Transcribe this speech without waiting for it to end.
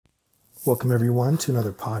Welcome everyone to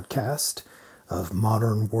another podcast of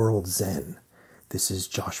Modern World Zen. This is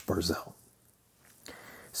Josh Barzell.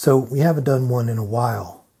 So we haven't done one in a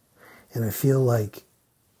while, and I feel like,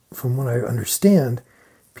 from what I understand,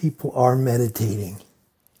 people are meditating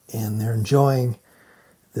and they're enjoying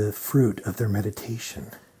the fruit of their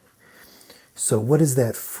meditation. So what is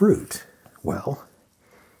that fruit? Well,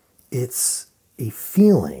 it's a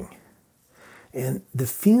feeling, and the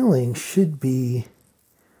feeling should be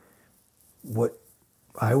what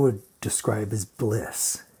I would describe as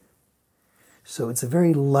bliss. So it's a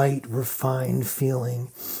very light, refined feeling.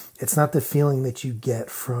 It's not the feeling that you get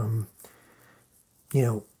from,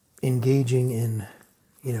 engaging in,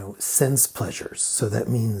 sense pleasures. So that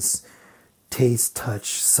means taste,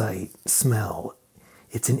 touch, sight, smell.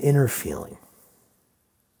 It's an inner feeling.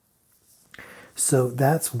 So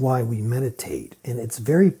that's why we meditate. And it's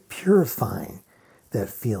very purifying, that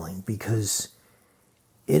feeling, because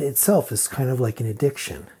it itself is kind of like an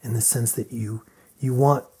addiction in the sense that you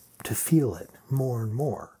want to feel it more and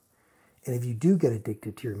more. And if you do get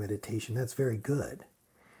addicted to your meditation, that's very good,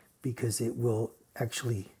 because it will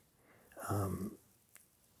actually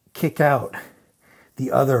kick out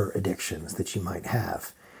the other addictions that you might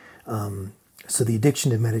have. So the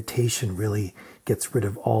addiction to meditation really gets rid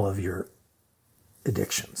of all of your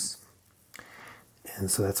addictions. And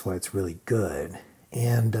so that's why it's really good.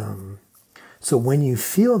 And so when you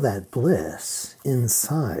feel that bliss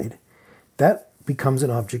inside, that becomes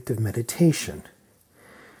an object of meditation,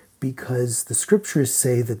 because the scriptures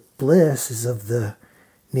say that bliss is of the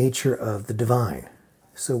nature of the divine.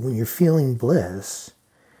 So when you're feeling bliss,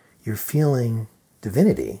 you're feeling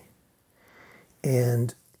divinity,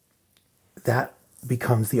 and that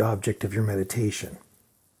becomes the object of your meditation,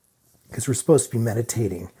 because we're supposed to be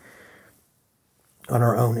meditating on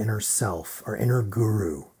our own inner self, our inner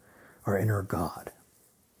guru, our inner God.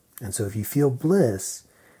 And so if you feel bliss,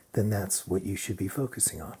 then that's what you should be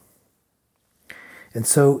focusing on. And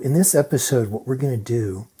so in this episode, what we're going to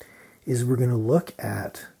do is we're going to look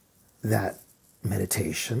at that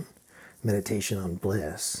meditation on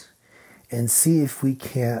bliss, and see if we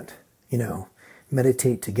can't,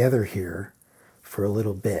 meditate together here for a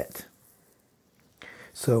little bit.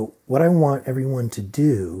 So what I want everyone to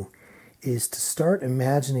do is to start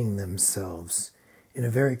imagining themselves in a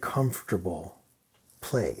very comfortable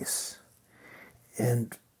place.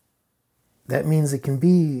 And that means it can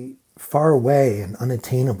be far away and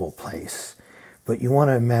unattainable place, but you want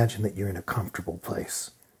to imagine that you're in a comfortable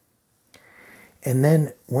place. And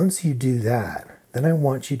then once you do that, then I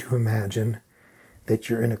want you to imagine that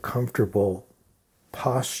you're in a comfortable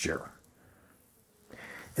posture.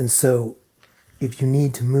 And so if you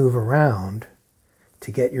need to move around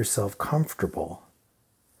to get yourself comfortable,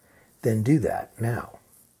 then do that now.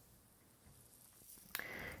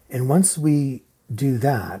 And once we do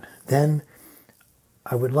that, then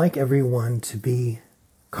I would like everyone to be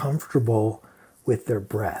comfortable with their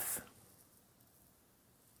breath.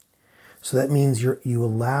 So that means you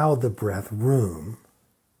allow the breath room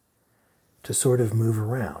to sort of move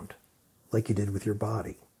around like you did with your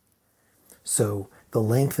body. So the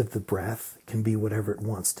length of the breath can be whatever it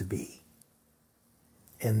wants to be.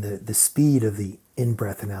 And the speed of the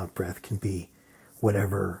in-breath and out-breath can be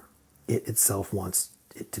whatever it itself wants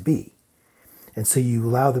it to be. And so you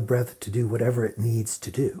allow the breath to do whatever it needs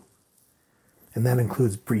to do. And that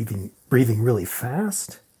includes breathing really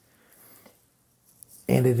fast,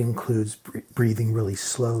 and it includes breathing really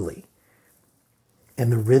slowly.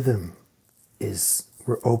 And the rhythm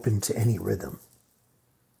we're open to any rhythm.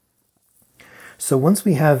 So once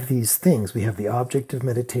we have these things, we have the object of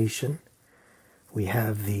meditation, we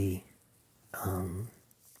have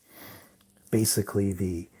basically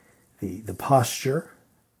the posture,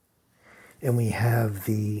 and we have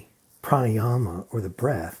the pranayama, or the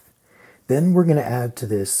breath. Then we're going to add to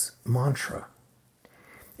this mantra.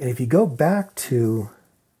 And if you go back to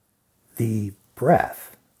the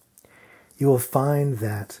breath, you will find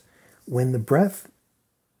that when the breath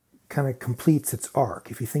kind of completes its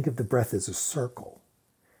arc, if you think of the breath as a circle,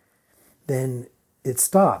 then it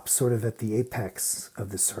stops sort of at the apex of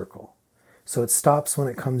the circle. So it stops when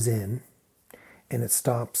it comes in, and it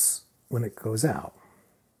stops when it goes out.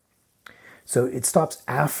 So it stops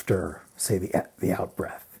after, say, the out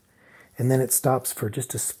breath. And then it stops for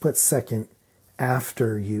just a split second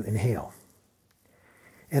after you inhale.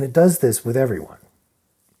 And it does this with everyone.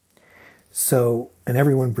 So, and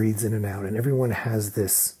everyone breathes in and out, and everyone has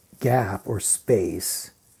this gap or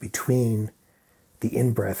space between the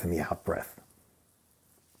in-breath and the out-breath.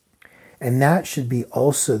 And that should be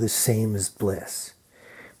also the same as bliss.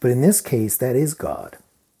 But in this case, that is God.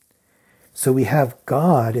 So we have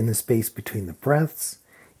God in the space between the breaths,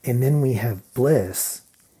 and then we have bliss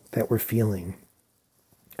that we're feeling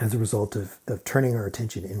as a result of turning our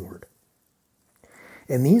attention inward.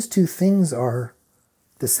 And these two things are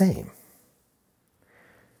the same.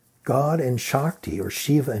 God and Shakti, or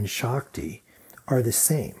Shiva and Shakti, are the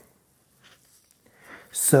same.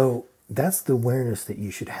 So that's the awareness that you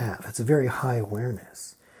should have. It's a very high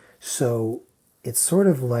awareness. So it's sort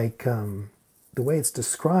of like the way it's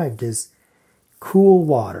described is cool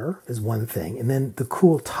water is one thing, and then the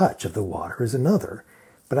cool touch of the water is another.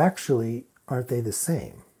 But actually, aren't they the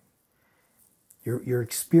same? You're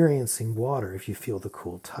experiencing water if you feel the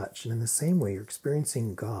cool touch. And in the same way, you're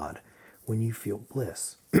experiencing God when you feel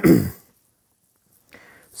bliss.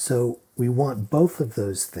 So we want both of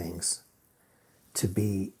those things to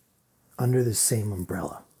be under the same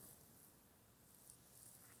umbrella.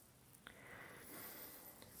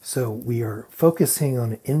 So we are focusing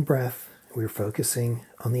on in-breath, we're focusing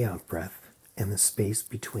on the out-breath, and the space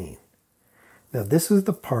between. Now this is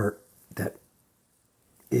the part that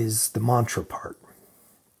is the mantra part.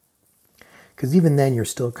 Because even then you're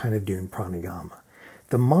still kind of doing pranayama.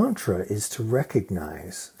 The mantra is to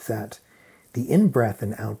recognize that the in-breath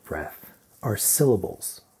and out-breath are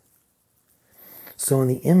syllables. So in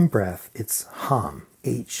the in-breath, it's ham,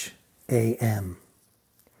 H-A-M.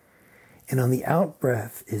 And on the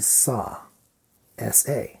out-breath is sa,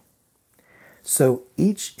 S-A. So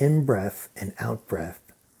each in-breath and out-breath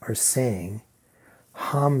are saying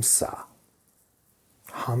hamsa,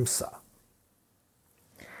 hamsa.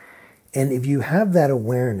 And if you have that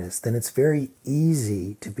awareness, then it's very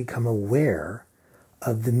easy to become aware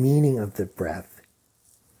of the meaning of the breath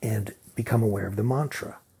and become aware of the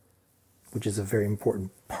mantra, which is a very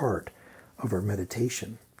important part of our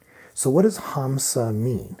meditation. So what does hamsa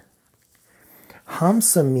mean?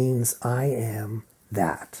 Hamsa means I am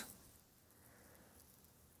that.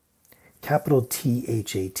 Capital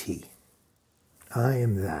T-H-A-T. I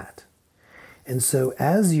am that. And so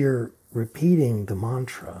as you're repeating the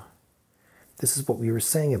mantra, this is what we were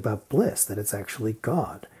saying about bliss, that it's actually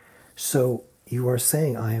God. So you are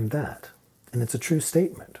saying, I am that. And it's a true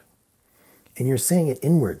statement. And you're saying it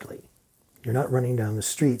inwardly. You're not running down the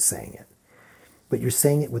street saying it. But you're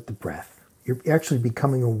saying it with the breath. You're actually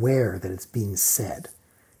becoming aware that it's being said.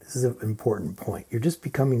 This is an important point. You're just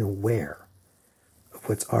becoming aware of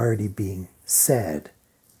what's already being said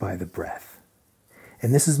by the breath.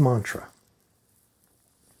 And this is mantra.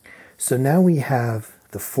 So now we have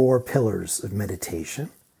the 4 pillars of meditation.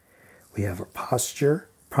 We have our posture,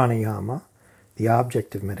 pranayama, the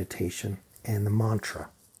object of meditation, and the mantra.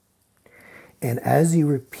 And as you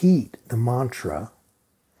repeat the mantra,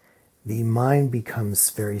 the mind becomes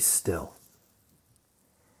very still.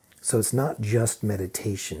 So it's not just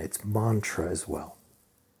meditation, it's mantra as well.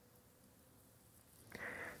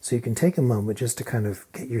 So you can take a moment just to kind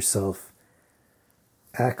of get yourself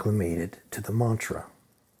acclimated to the mantra.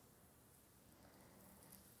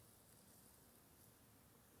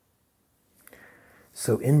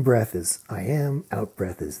 So in-breath is I am,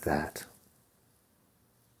 out-breath is that.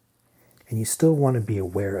 And you still want to be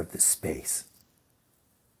aware of the space.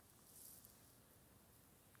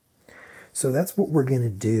 So that's what we're going to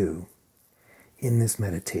do in this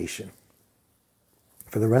meditation.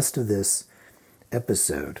 For the rest of this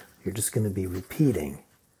episode, you're just going to be repeating,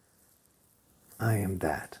 I am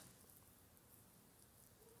that.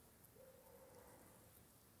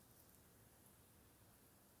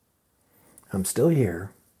 I'm still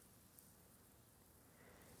here.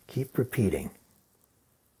 Keep repeating.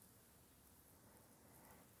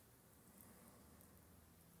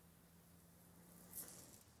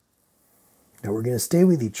 Now we're going to stay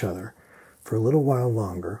with each other for a little while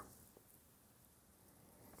longer,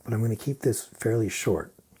 but I'm going to keep this fairly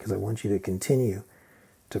short because I want you to continue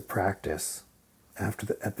to practice after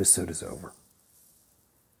the episode is over.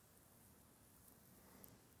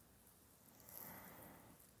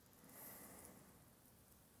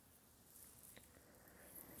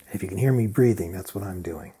 If you can hear me breathing, that's what I'm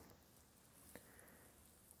doing.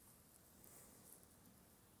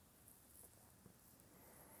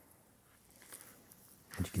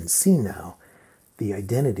 And you can see now the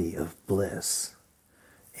identity of bliss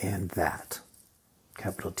and that,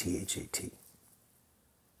 capital T-H-A-T.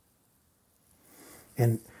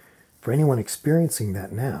 And for anyone experiencing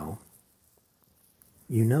that now,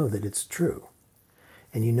 you know that it's true.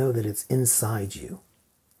 And you know that it's inside you,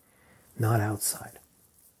 not outside.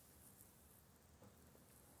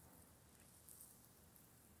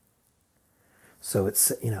 So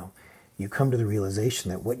it's, you come to the realization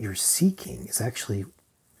that what you're seeking is actually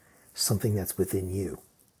something that's within you,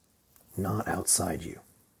 not outside you.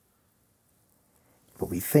 but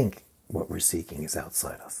we think what we're seeking is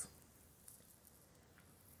outside us.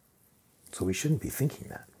 So we shouldn't be thinking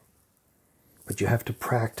that. But you have to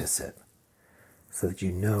practice it so that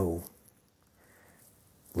you know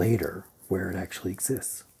later where it actually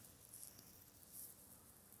exists.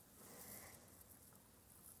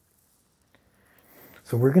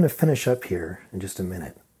 So we're going to finish up here in just a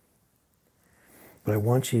minute. But I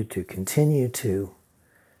want you to continue to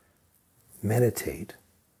meditate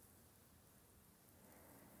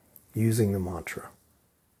using the mantra.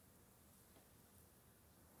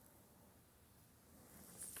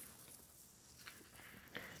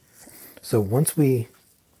 So once we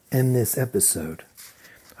end this episode,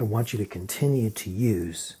 I want you to continue to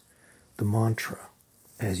use the mantra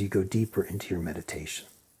as you go deeper into your meditation.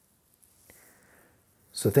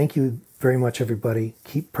 So thank you very much, everybody.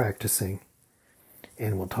 Keep practicing,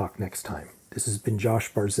 and we'll talk next time. This has been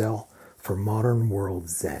Josh Barzell for Modern World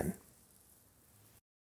Zen.